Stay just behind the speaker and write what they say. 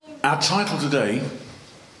Our title today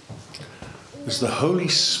is The Holy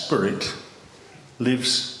Spirit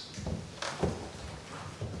Lives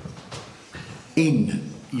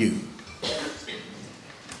in You.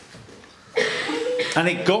 And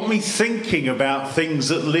it got me thinking about things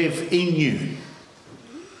that live in you.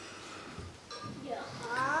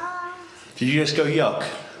 Did you just go yuck?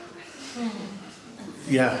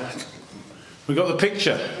 Yeah. We got the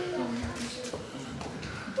picture.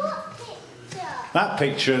 That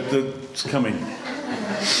picture that's coming.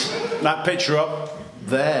 That picture up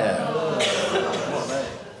there.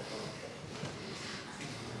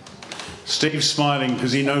 Steve's smiling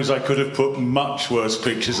because he knows I could have put much worse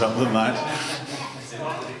pictures up than that.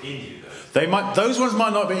 They might. Those ones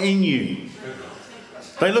might not be in you.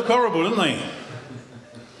 They look horrible, don't they?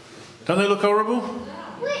 Don't they look horrible?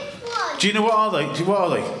 Which one? Do you know what are they? What are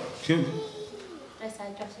they? Do you...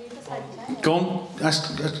 Go on.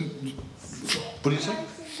 What did you say?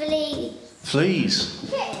 Fleas.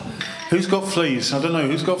 Fleas. Who's got fleas? I don't know.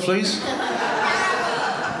 Who's got fleas?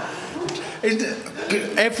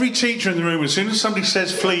 Every teacher in the room, as soon as somebody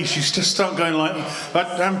says fleas, you just start going like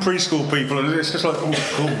that. And preschool people, and it's just like, oh,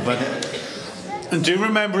 cool. But... And do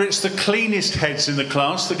remember, it's the cleanest heads in the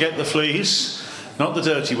class that get the fleas, not the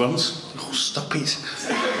dirty ones. Oh, stop it!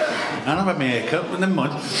 And I've had my haircut, but never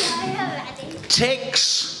mind.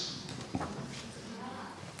 Ticks.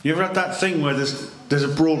 You ever had that thing where there's a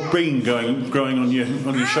broad bean growing on your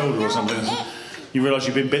shoulder or something? You realise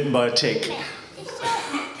you've been bitten by a tick.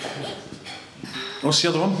 What's the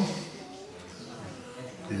other one?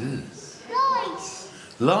 Lice.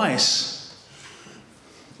 Lice.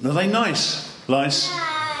 Are they nice? Lice?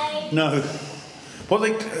 No.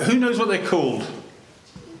 Who knows what they're called?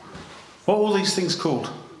 What are all these things called?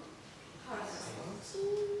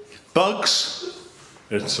 Bugs?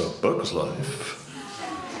 It's a bug's life.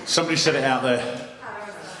 Somebody said it out there.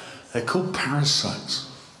 They're called parasites.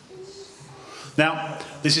 Now,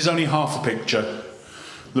 this is only half a picture.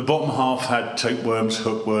 The bottom half had tapeworms,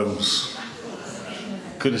 hookworms.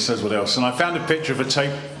 Goodness knows what else. And I found a picture of a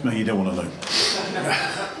tape... No, you don't want to know.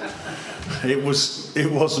 It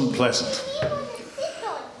wasn't pleasant.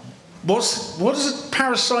 What does a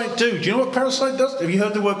parasite do? Do you know what parasite does? Have you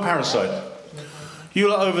heard the word parasite? You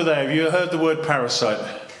lot over there, have you heard the word parasite?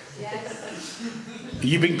 Yes.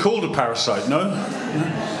 You've been called a parasite, no?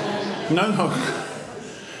 No? Oh.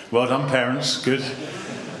 Well done, parents. Good.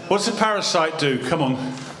 What's a parasite do? Come on.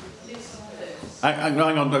 Hang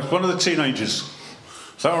on. One of the teenagers.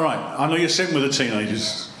 Is that all right? I know you're sitting with the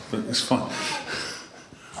teenagers, but it's fine.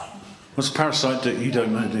 What's a parasite do? You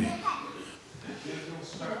don't know, do you?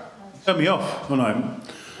 Turn me off. Oh, no.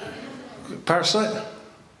 Parasite?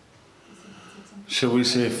 Shall we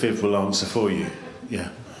see if Viv will answer for you? Yeah.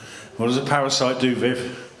 What does a parasite do,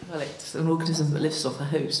 Viv? Well, it's an organism that lives off a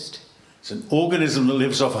host. It's an organism that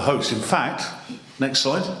lives off a host. In fact, next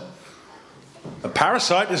slide. A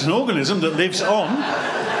parasite is an organism that lives on...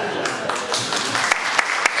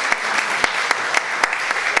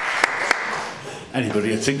 Anybody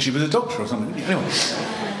who thinks she was a doctor or something. Anyway.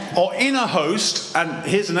 Or in a host, and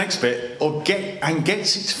here's the next bit,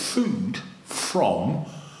 gets its food from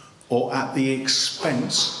or at the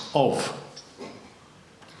expense of.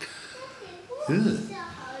 Ugh.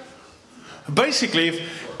 Basically,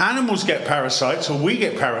 if animals get parasites or we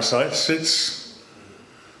get parasites,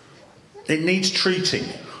 it needs treating.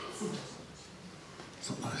 It's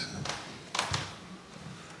not nice, is it?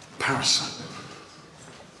 Parasite.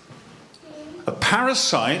 A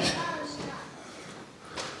parasite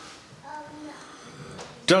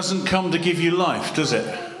doesn't come to give you life, does it?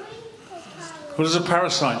 What does a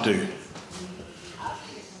parasite do?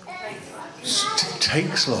 It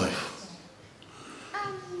takes life.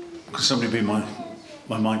 Could somebody be my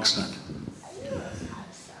mic stand?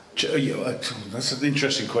 That's an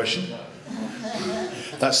interesting question.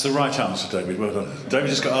 That's the right answer, David. Well done. David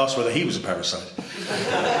just got asked whether he was a parasite.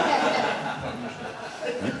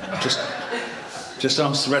 Just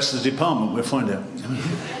ask the rest of the department. We'll find out.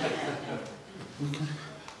 Okay.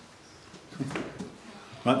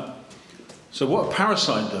 Right. So what a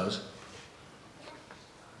parasite does...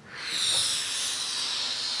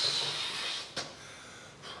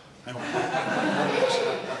 Hang on.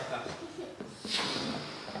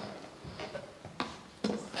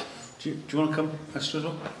 Do you want to come, Esther, as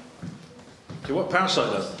well? Okay, what a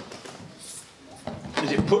parasite does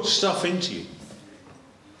is it puts stuff into you.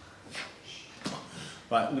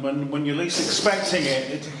 Right, when you're least expecting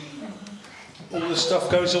it, all the stuff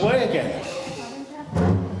goes away again.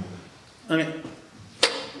 And it...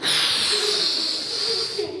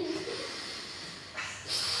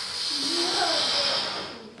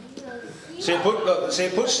 See, see,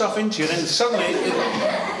 it puts stuff into you, and then suddenly,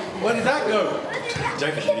 where did that go?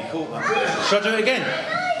 David really caught that. Shall I do it again?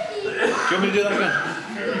 Do you want me to do that again?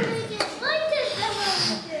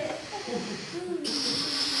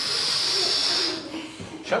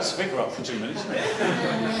 Shut the speaker up for 2 minutes.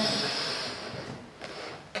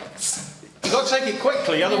 You've got to take it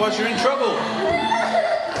quickly, otherwise you're in trouble.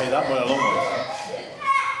 Hey, that went a long way.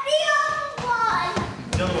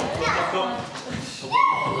 The other one. I've got.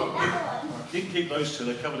 You can keep those two,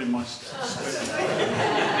 they're covered in my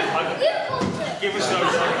give us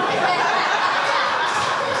those.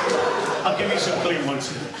 I'll give you some clean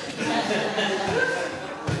ones.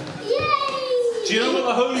 Yay! Do you know what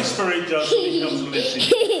the Holy Spirit does when He comes and lives in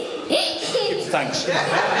you? Thanks.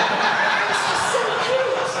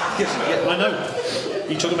 Yes, I know.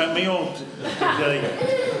 You talking about me or? There you go.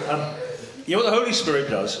 You know what the Holy Spirit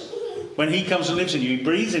does? When He comes and lives in you, He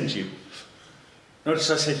breathes into you. Notice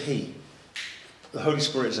I said He. The Holy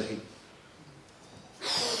Spirit is a He.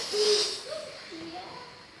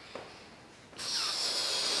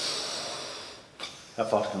 How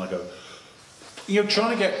far can I go? You're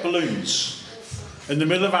trying to get balloons in the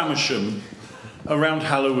middle of Amersham around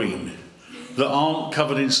Halloween that aren't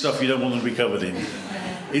covered in stuff you don't want them to be covered in.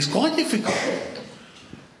 It's quite difficult.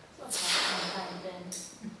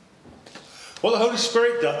 What the Holy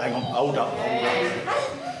Spirit does... Hang on, hold up.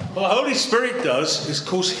 What the Holy Spirit does is, of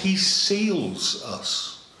course, He seals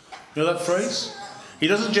us. You know that phrase? He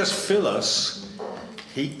doesn't just fill us.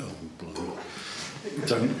 He... Oh, bloody.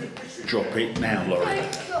 Don't drop it now, Laurie.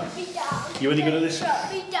 You any good at this?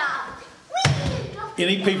 You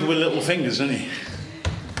need people with little fingers, don't you?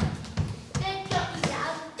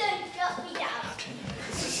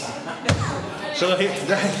 So thank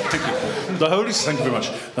you very much.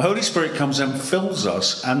 The Holy Spirit comes and fills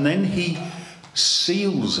us, and then He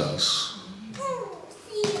seals us.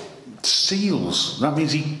 Seals. That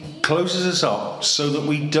means He closes us up so that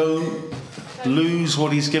we don't lose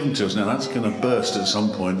what He's given to us. Now that's going to burst at some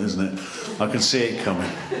point, isn't it? I can see it coming.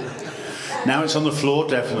 Now it's on the floor,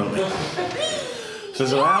 definitely. So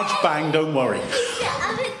there's a loud bang, don't worry.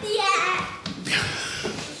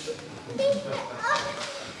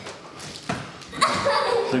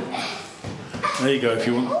 There you go. If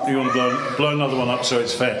you want to blow another one up so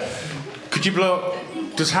it's fair. Could you blow?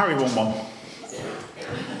 Does Harry want one?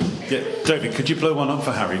 Yeah, David. Could you blow one up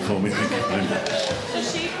for Harry for me?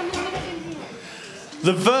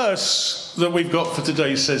 The verse that we've got for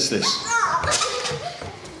today says this.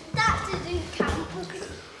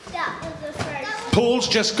 Paul's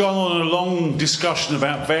just gone on a long discussion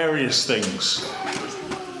about various things,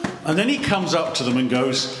 and then he comes up to them and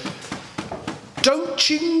goes, "Don't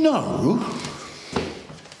you know?"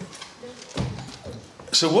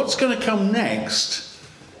 So what's going to come next,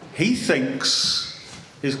 he thinks,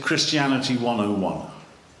 is Christianity 101,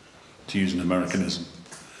 to use an Americanism.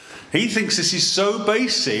 He thinks this is so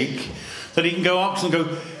basic that he can go up to them and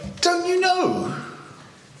go, "Don't you know?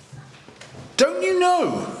 Don't you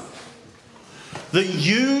know that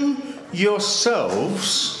you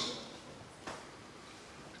yourselves..."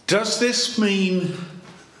 Does this mean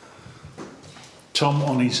Tom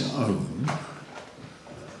on his own?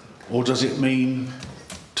 Or does it mean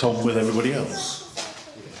Tom with everybody else?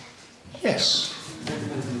 Yes.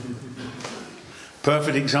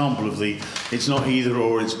 Perfect example of it's not either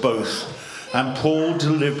or, it's both. And Paul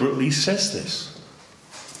deliberately says this.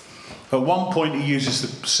 At one point he uses the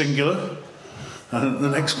singular, and at the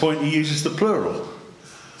next point he uses the plural.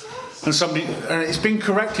 And it's been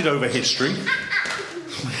corrected over history.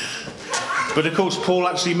 But of course Paul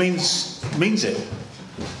actually means it.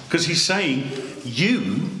 Because he's saying,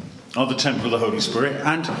 you are the temple of the Holy Spirit,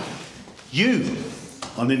 and you,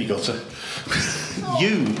 I nearly got her,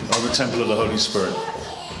 you are the temple of the Holy Spirit.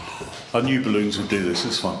 I knew balloons would do this,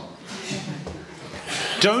 it's fun.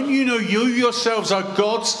 Don't you know you yourselves are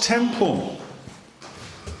God's temple?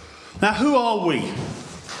 Now, who are we?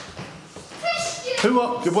 Christian. Who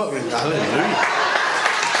are... Well, hallelujah.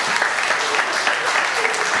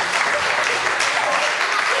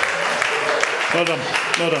 Well done.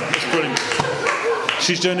 That's brilliant.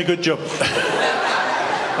 She's doing a good job.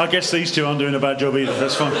 I guess these two aren't doing a bad job either.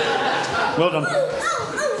 That's fine. Well done.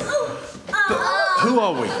 But who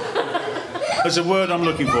are we? There's a word I'm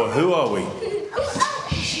looking for. Who are we?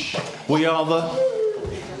 We are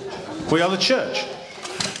the church.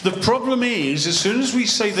 The problem is, as soon as we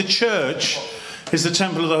say the church is the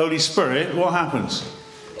temple of the Holy Spirit, what happens?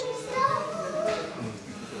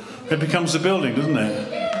 It becomes the building, doesn't it?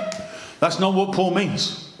 That's not what Paul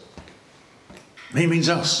means. He means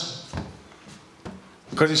us.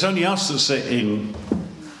 Because it's only us that sit in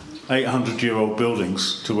 800-year-old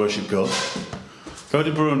buildings to worship God. Go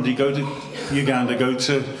to Burundi, go to Uganda, go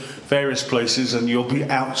to various places, and you'll be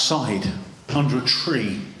outside under a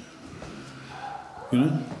tree. You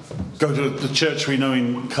know? Go to the church we know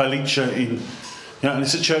in Kailicha, and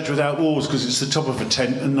it's a church without walls because it's the top of a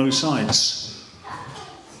tent and no sides.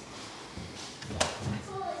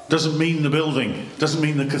 Doesn't mean the building, doesn't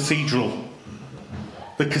mean the cathedral.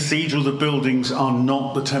 The cathedral, the buildings are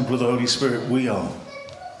not the temple of the Holy Spirit. We are.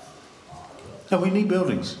 No, we need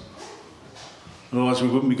buildings. Otherwise we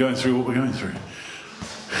wouldn't be going through what we're going through.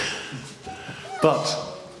 But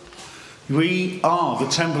we are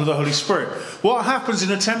the temple of the Holy Spirit. What happens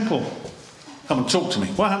in a temple? Come on, talk to me.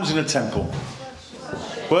 What happens in a temple?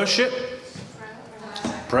 Worship?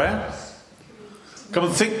 Prayer? Come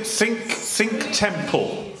on, think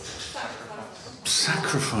temple.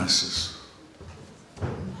 Sacrifices.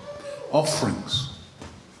 Offerings.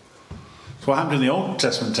 That's what happened in the Old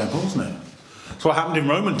Testament temple, isn't it? That's what happened in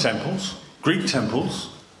Roman temples, Greek temples.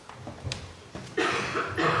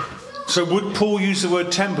 So would Paul use the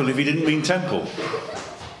word temple if he didn't mean temple?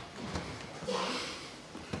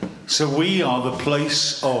 So we are the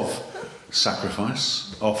place of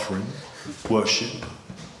sacrifice, offering, worship.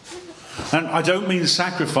 And I don't mean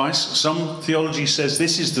sacrifice. Some theology says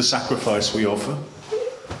this is the sacrifice we offer.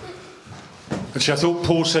 Actually, I thought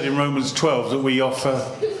Paul said in Romans 12 that we offer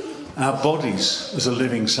our bodies as a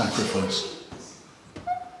living sacrifice.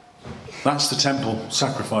 That's the temple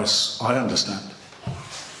sacrifice I understand.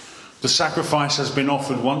 The sacrifice has been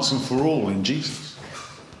offered once and for all in Jesus.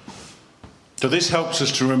 So this helps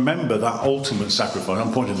us to remember that ultimate sacrifice.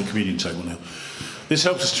 I'm pointing at the communion table now. This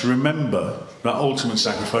helps us to remember that ultimate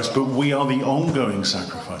sacrifice, but we are the ongoing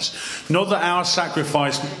sacrifice. Not that our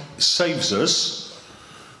sacrifice saves us,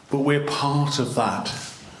 but we're part of that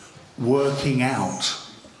working out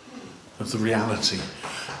of the reality.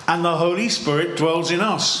 And the Holy Spirit dwells in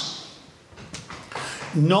us.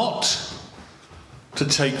 Not to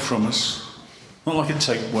take from us, not like a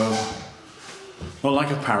tapeworm, not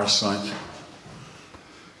like a parasite.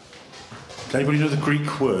 Does anybody know the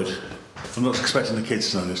Greek word? I'm not expecting the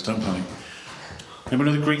kids to know this, don't panic.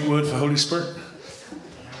 Anybody know the Greek word for Holy Spirit?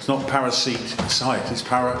 It's not parasite, it's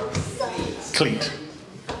paraclete.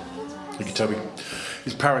 Thank you, Toby.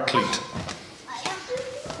 It's paraclete.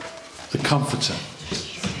 The comforter.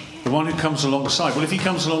 The one who comes alongside. Well, if he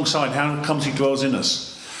comes alongside, how comes he dwells in us?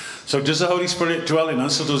 So does the Holy Spirit dwell in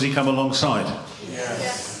us, or does he come alongside?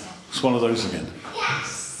 Yes. It's one of those again.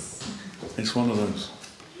 Yes. It's one of those.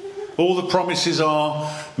 All the promises are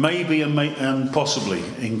maybe and possibly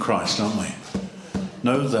in Christ, aren't they?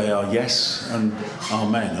 No, they are yes and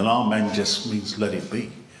amen. And amen just means let it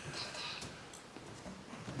be.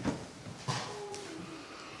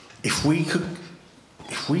 If we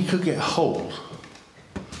could get hold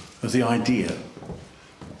of the idea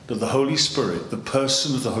that the Holy Spirit, the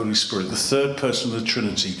person of the Holy Spirit, the third person of the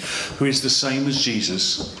Trinity, who is the same as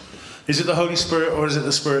Jesus, is it the Holy Spirit or is it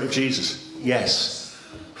the Spirit of Jesus? Yes.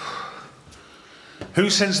 Who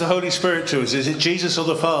sends the Holy Spirit to us? Is it Jesus or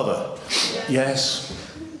the Father? Yes.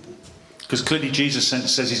 Because clearly Jesus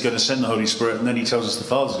says he's going to send the Holy Spirit, and then he tells us the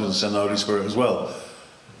Father's going to send the Holy Spirit as well.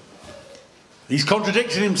 He's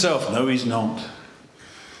contradicting himself. No, he's not.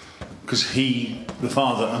 Because he, the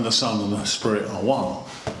Father and the Son and the Spirit are one.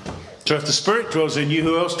 So if the Spirit dwells in you,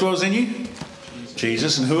 who else dwells in you?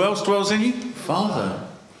 Jesus. And who else dwells in you? Father.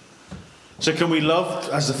 So can we love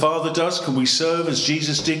as the Father does? Can we serve as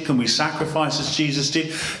Jesus did? Can we sacrifice as Jesus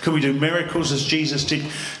did? Can we do miracles as Jesus did?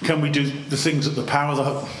 Can we do the things that the power of the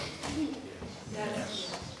Holy...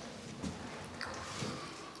 Yes.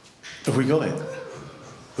 Have we got it?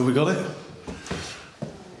 Have we got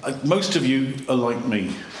it? Most of you are like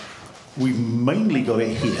me. We've mainly got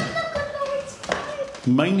it here.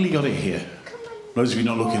 Mainly got it here. Those of you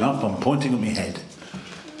not looking up, I'm pointing at my head.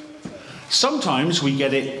 Sometimes we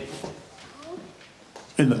get it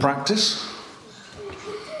in the practice,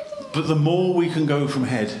 but the more we can go from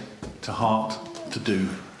head to heart to do,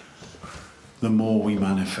 the more we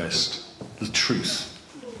manifest the truth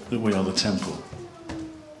that we are the temple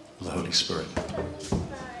of the Holy Spirit.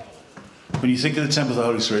 When you think of the temple of the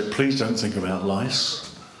Holy Spirit, please don't think about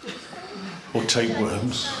lice or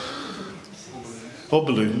tapeworms or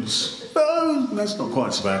balloons. Oh, that's not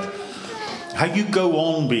quite so bad. How you go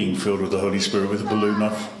on being filled with the Holy Spirit with a balloon,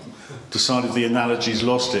 I've decided the analogy's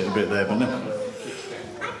lost it a bit there, but no.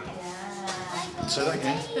 Say that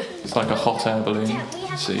again. It's like a hot air balloon,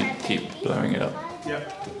 so you keep blowing it up. Yeah.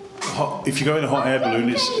 If you go in a hot air balloon,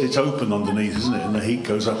 it's open underneath, isn't it? And the heat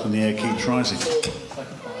goes up and the air keeps rising.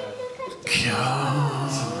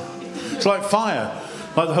 It's like fire,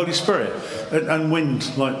 like the Holy Spirit, and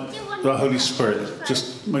wind, like the Holy Spirit.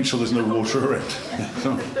 Just make sure there's no water around.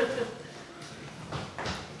 So.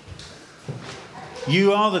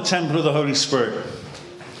 You are the temple of the Holy Spirit.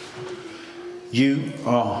 You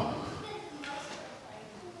are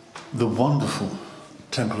the wonderful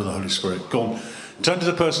temple of the Holy Spirit. Go on, turn to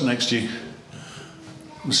the person next to you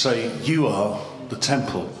and say, you are the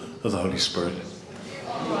temple of the Holy Spirit.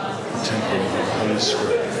 The temple of the Holy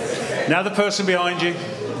Spirit. Now the person behind you.